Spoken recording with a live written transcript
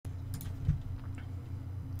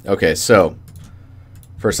Okay, so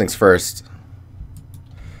first things first,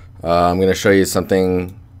 I'm going to show you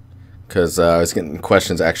something because I was getting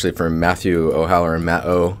questions actually from Matthew O'Haller and Matt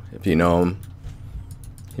O, if you know him.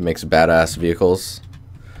 He makes badass vehicles.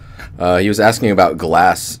 He was asking about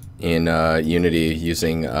glass in Unity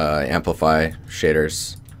using Amplify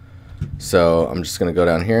shaders. So I'm just going to go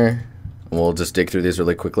down here and we'll just dig through these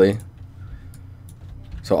really quickly.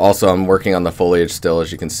 So also I'm working on the foliage still,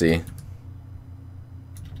 as you can see.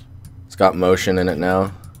 It's got motion in it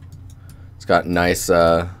now. It's got nice,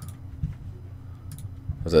 was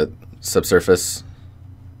it subsurface?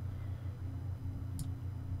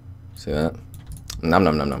 See that? Nom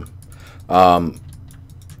nom nom nom.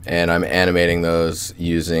 And I'm animating those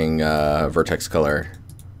using vertex color.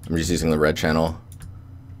 I'm just using the red channel.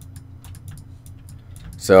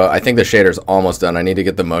 So I think the shader's almost done. I need to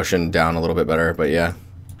get the motion down a little bit better, but yeah.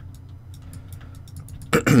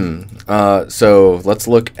 So let's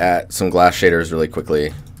look at some glass shaders really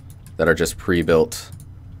quickly that are just pre-built.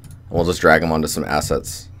 And we'll just drag them onto some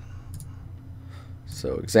assets.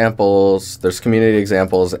 So examples, there's community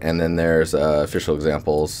examples, and then there's official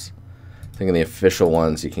examples. I think in the official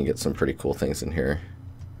ones you can get some pretty cool things in here.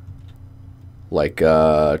 Like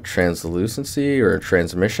translucency or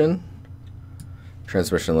transmission.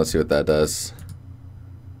 Transmission, let's see what that does.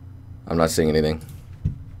 I'm not seeing anything.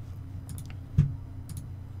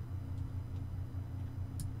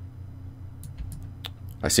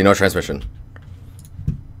 I see no transmission.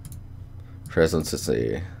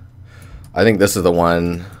 Translucency. I think this is the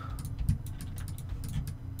one.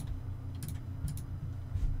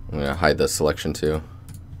 I'm going to hide this selection too.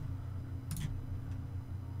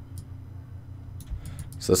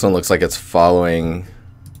 So this one looks like it's following.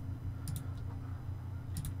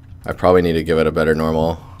 I probably need to give it a better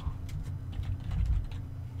normal.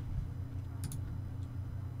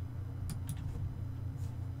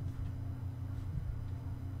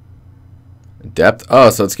 Depth? Oh,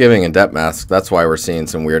 so it's giving a depth mask. That's why we're seeing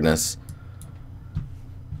some weirdness.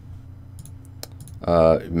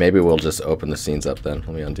 Maybe we'll just open the scenes up then. Let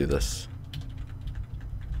me undo this.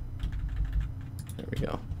 There we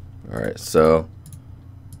go. Alright, so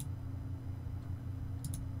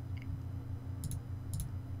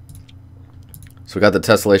we got the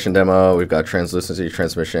tessellation demo, we've got translucency,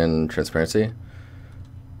 transmission, transparency.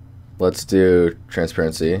 Let's do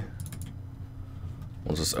transparency.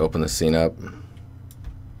 We'll just open the scene up.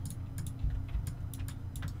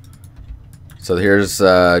 So here's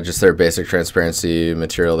just their basic transparency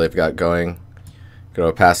material they've got going. Go to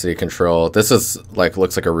opacity control. This is like,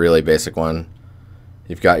 looks like a really basic one.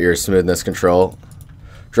 You've got your smoothness control.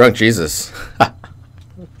 Drunk Jesus.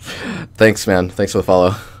 Thanks, man. Thanks for the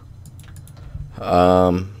follow.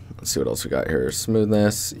 Let's see what else we got here.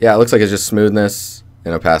 Smoothness. Yeah, it looks like it's just smoothness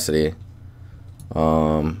and opacity.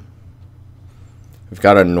 We've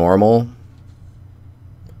got a normal,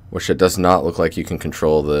 which it does not look like you can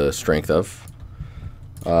control the strength of.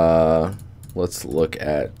 Let's look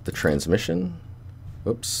at the transmission.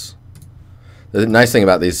 Oops. The nice thing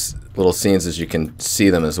about these little scenes is you can see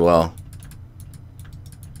them as well.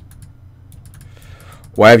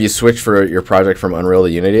 Why have you switched for your project from Unreal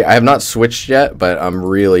to Unity? I have not switched yet, but I'm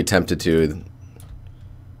really tempted to.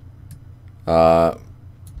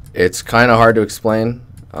 It's kind of hard to explain.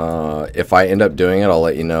 If I end up doing it, I'll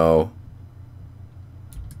let you know.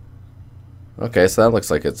 Okay, so that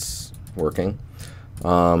looks like it's working.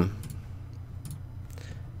 Oh,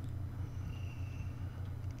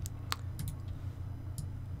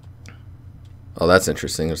 that's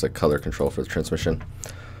interesting. There's like color control for the transmission.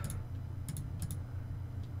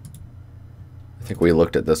 I think we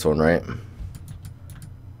looked at this one, right?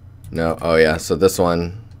 No. Oh, yeah. So this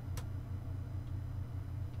one.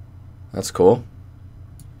 That's cool.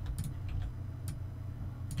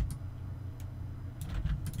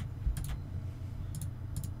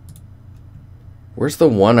 Where's the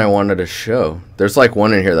one I wanted to show? There's like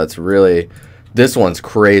one in here that's really... This one's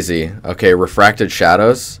crazy. Okay, refracted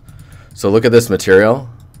shadows. So look at this material.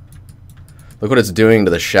 Look what it's doing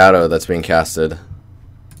to the shadow that's being casted.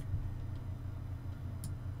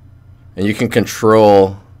 And you can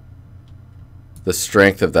control the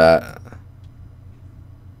strength of that.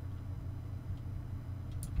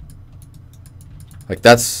 Like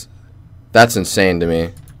that's insane to me.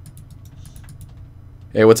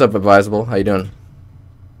 Hey, what's up, Advisable? How you doing?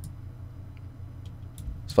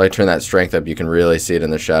 So if I turn that strength up, you can really see it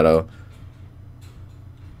in the shadow.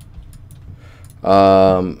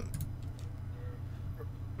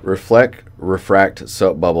 Refract,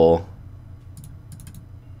 soap bubble.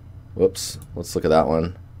 Whoops. Let's look at that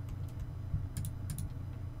one.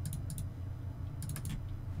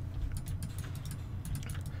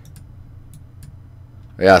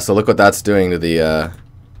 Yeah, so look what that's doing to the,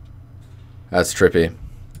 that's trippy.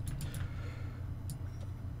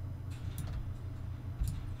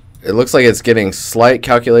 It looks like it's getting slight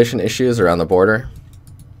calculation issues around the border.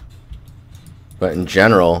 But in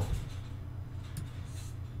general,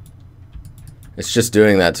 it's just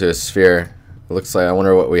doing that to a sphere. It looks like, I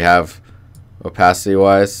wonder what we have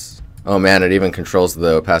opacity-wise. Oh man, it even controls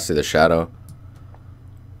the opacity of the shadow.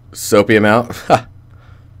 Soapy amount.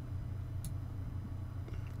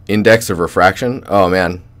 Index of refraction. Oh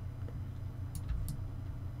man.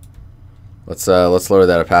 Let's lower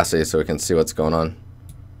that opacity so we can see what's going on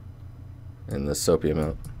in the soapy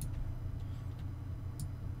amount.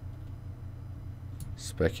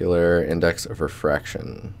 Specular index of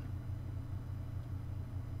refraction.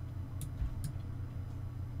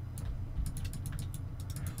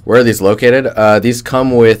 Where are these located? These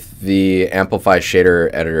come with the Amplify shader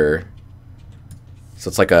editor. So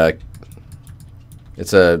it's like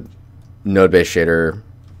it's a node-based shader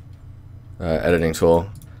editing tool.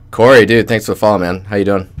 Corey, dude, thanks for the follow, man. How you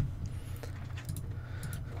doing?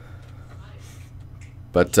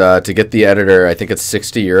 But to get the editor, I think it's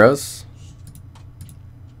 60 euros.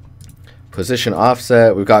 Position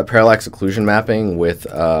offset. We've got parallax occlusion mapping with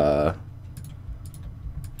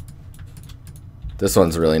this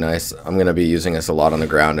one's really nice. I'm gonna be using this a lot on the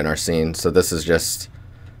ground in our scene. So this is just,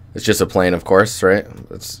 it's just a plane, of course, right?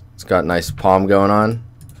 It's got nice palm going on.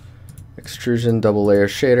 Extrusion, double layer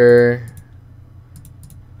shader.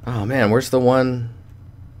 Oh man, where's the one?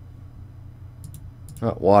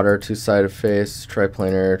 Not water, two-sided face,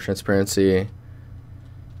 triplanar, transparency.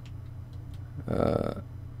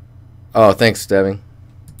 Oh, thanks, Devin.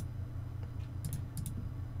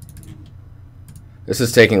 This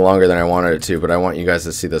is taking longer than I wanted it to, but I want you guys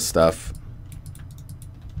to see this stuff.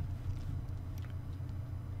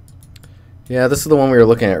 Yeah, this is the one we were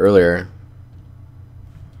looking at earlier.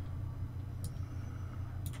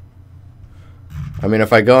 I mean,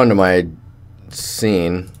 if I go into my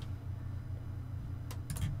scene,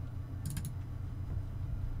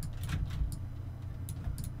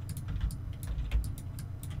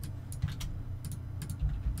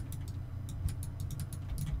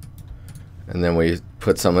 and then we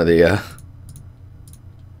put some of the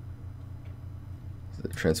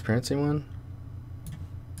transparency one.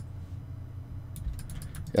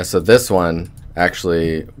 Yeah, so this one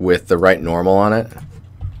actually, with the right normal on it,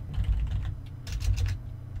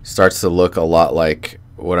 starts to look a lot like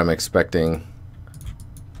what I'm expecting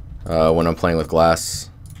when I'm playing with glass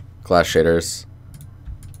shaders.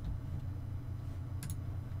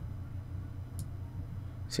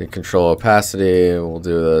 So you control opacity, we'll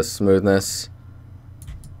do the smoothness.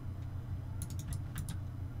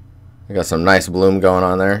 I got some nice bloom going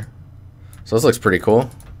on there. So this looks pretty cool.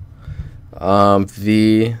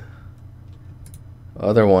 The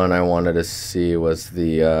other one I wanted to see was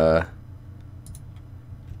the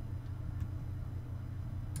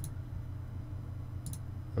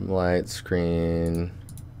light screen.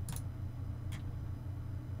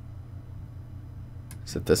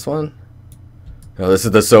 Is it this one? No, this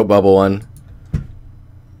is the soap bubble one.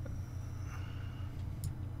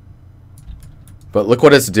 But look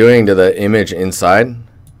what it's doing to the image inside.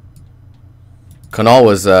 Kanal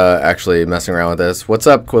was actually messing around with this. What's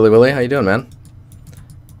up, Quilly Willy? How you doing, man?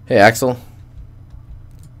 Hey, Axel.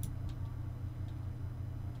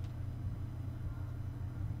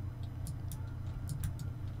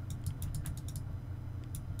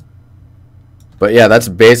 But yeah, that's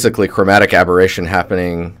basically chromatic aberration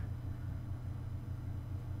happening.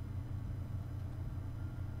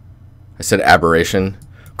 I said aberration.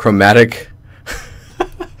 Chromatic.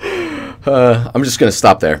 I'm just going to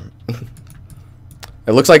stop there.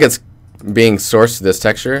 It looks like it's being sourced to this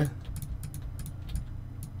texture.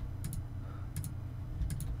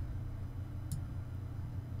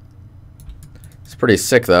 It's pretty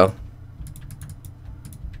sick, though.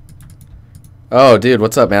 Oh, dude,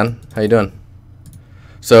 what's up, man? How you doing?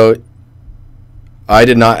 So,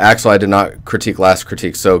 Axel, I did not critique last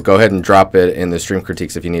critique, so go ahead and drop it in the stream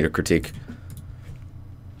critiques if you need a critique.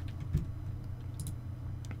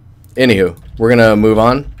 Anywho, we're going to move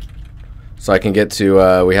on so I can get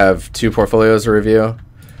to, we have 2 portfolios to review.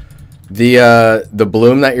 The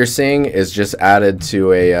bloom that you're seeing is just added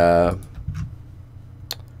to a,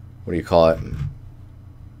 what do you call it?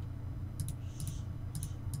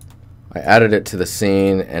 I added it to the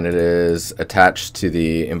scene, and it is attached to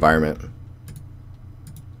the environment.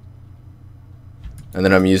 And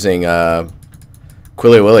then I'm using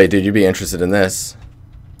Quilly Willy. Dude, you'd be interested in this.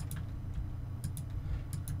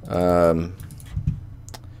 Where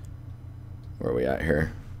are we at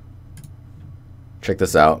here? Check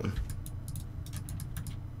this out.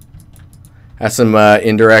 Has some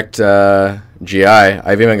indirect GI.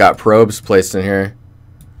 I've even got probes placed in here.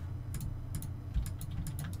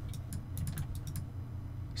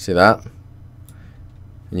 See that?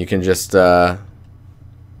 And you can just, if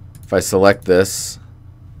I select this,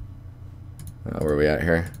 where are we at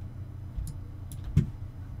here?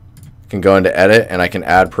 Can go into edit and I can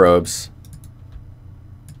add probes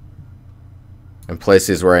and place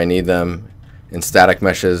these where I need them. In static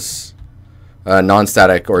meshes,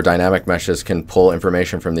 non-static or dynamic meshes can pull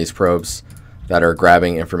information from these probes that are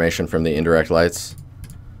grabbing information from the indirect lights.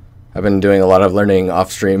 I've been doing a lot of learning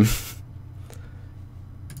off stream.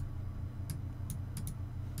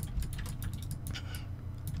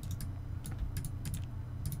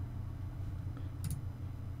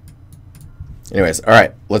 Anyways, all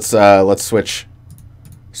right, let's switcheroo.